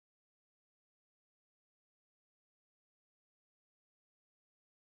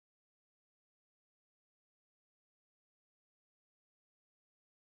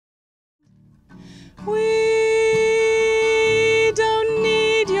We don't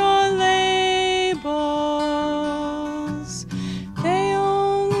need your labels, they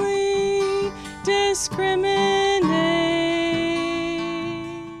only discriminate.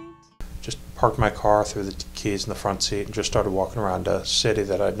 Just parked my car, threw the keys in the front seat, and just started walking around a city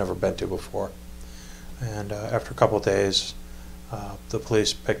that I'd never been to before. And after a couple of days, the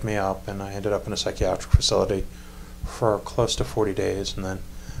police picked me up, and I ended up in a psychiatric facility for close to 40 days, and then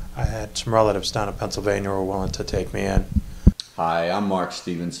I had some relatives down in Pennsylvania who were willing to take me in. Hi, I'm Mark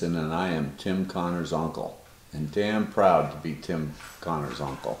Stevenson, and I am Tim Connor's uncle, and damn proud to be Tim Connor's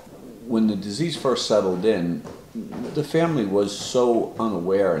uncle. When the disease first settled in, the family was so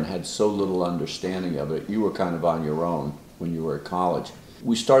unaware and had so little understanding of it. You were kind of on your own when you were at college.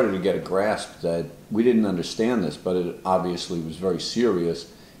 We started to get a grasp that we didn't understand this, but it obviously was very serious,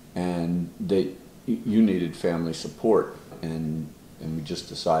 and that you needed family support. And we just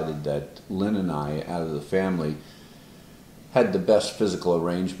decided that Lynn and I, out of the family, had the best physical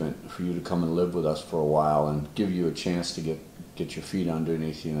arrangement for you to come and live with us for a while and give you a chance to get your feet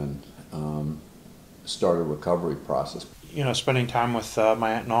underneath you and start a recovery process. You know, spending time with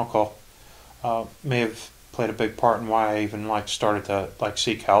my aunt and uncle may have played a big part in why I even started to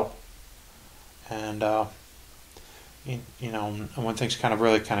seek help. And you know, when things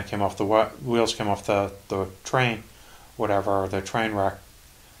really came off the wheels, came off the train, whatever, the train wreck,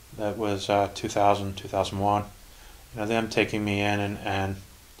 that was 2000, 2001. You know, them taking me in and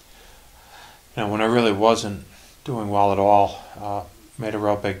you know, when I really wasn't doing well at all, made a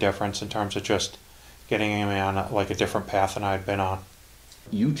real big difference in terms of just getting me on a different path than I had been on.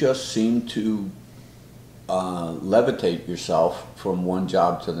 You just seemed to levitate yourself from one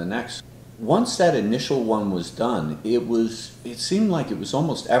job to the next. Once that initial one was done, it seemed like it was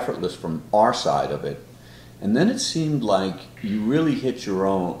almost effortless from our side of it, and then it seemed like you really hit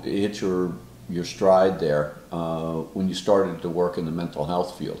your stride there when you started to work in the mental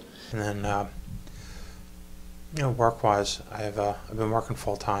health field. And then you know, work-wise, I've been working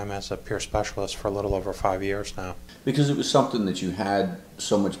full-time as a peer specialist for a little over 5 years now. Because it was something that you had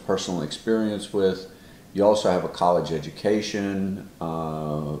so much personal experience with. You also have a college education,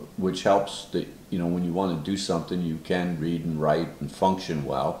 which helps that, you know, when you want to do something, you can read and write and function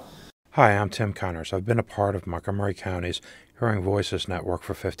well. Hi, I'm Tim Connors. I've been a part of Montgomery County's Hearing Voices Network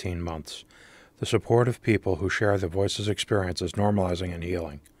for 15 months. The support of people who share the Voices experience is normalizing and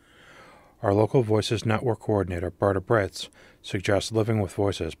healing. Our local Voices Network coordinator, Berta Britz, suggests Living with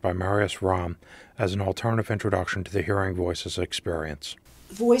Voices by Marius Ram as an alternative introduction to the Hearing Voices experience.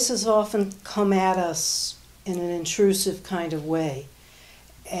 Voices often come at us in an intrusive kind of way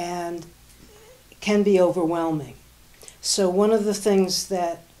and can be overwhelming. So one of the things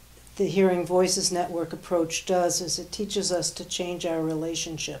that the Hearing Voices Network approach does is it teaches us to change our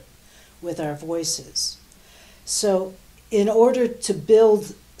relationship with our voices. So in order to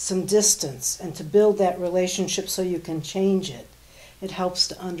build some distance and to build that relationship so you can change it, it helps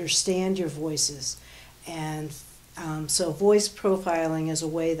to understand your voices. And so voice profiling is a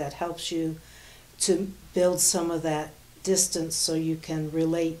way that helps you to build some of that distance so you can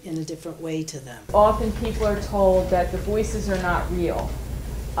relate in a different way to them. Often people are told that the voices are not real.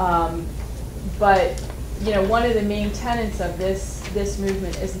 But you know, one of the main tenets of this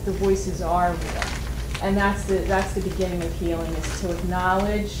movement is that the voices are real. And that's the beginning of healing, is to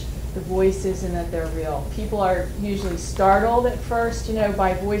acknowledge the voices and that they're real. People are usually startled at first, you know,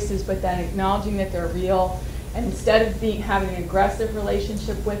 by voices, but then acknowledging that they're real, and instead of having an aggressive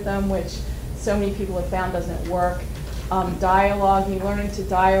relationship with them, which so many people have found doesn't work, dialoguing, learning to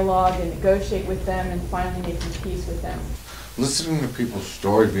dialogue and negotiate with them, and finally making peace with them. Listening to people's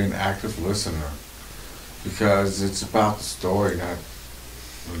story, being an active listener, because it's about the story, not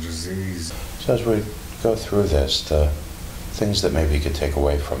the disease. So as we go through this, the things that maybe you could take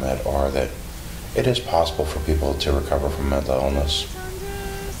away from it are that it is possible for people to recover from mental illness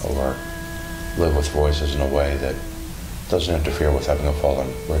or live with voices in a way that doesn't interfere with having a full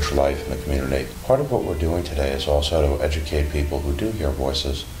and rich life in the community. Part of what we're doing today is also to educate people who do hear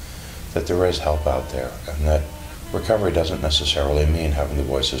voices that there is help out there, and that recovery doesn't necessarily mean having the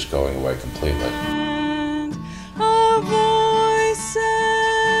voices going away completely. And our voices,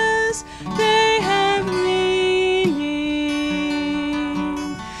 they have meaning.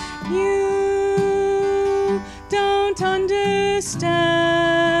 You don't understand.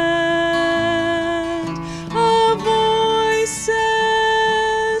 Our voices,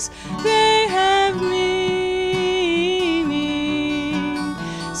 they have meaning.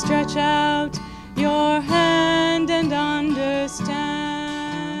 Stretch out your hand and understand.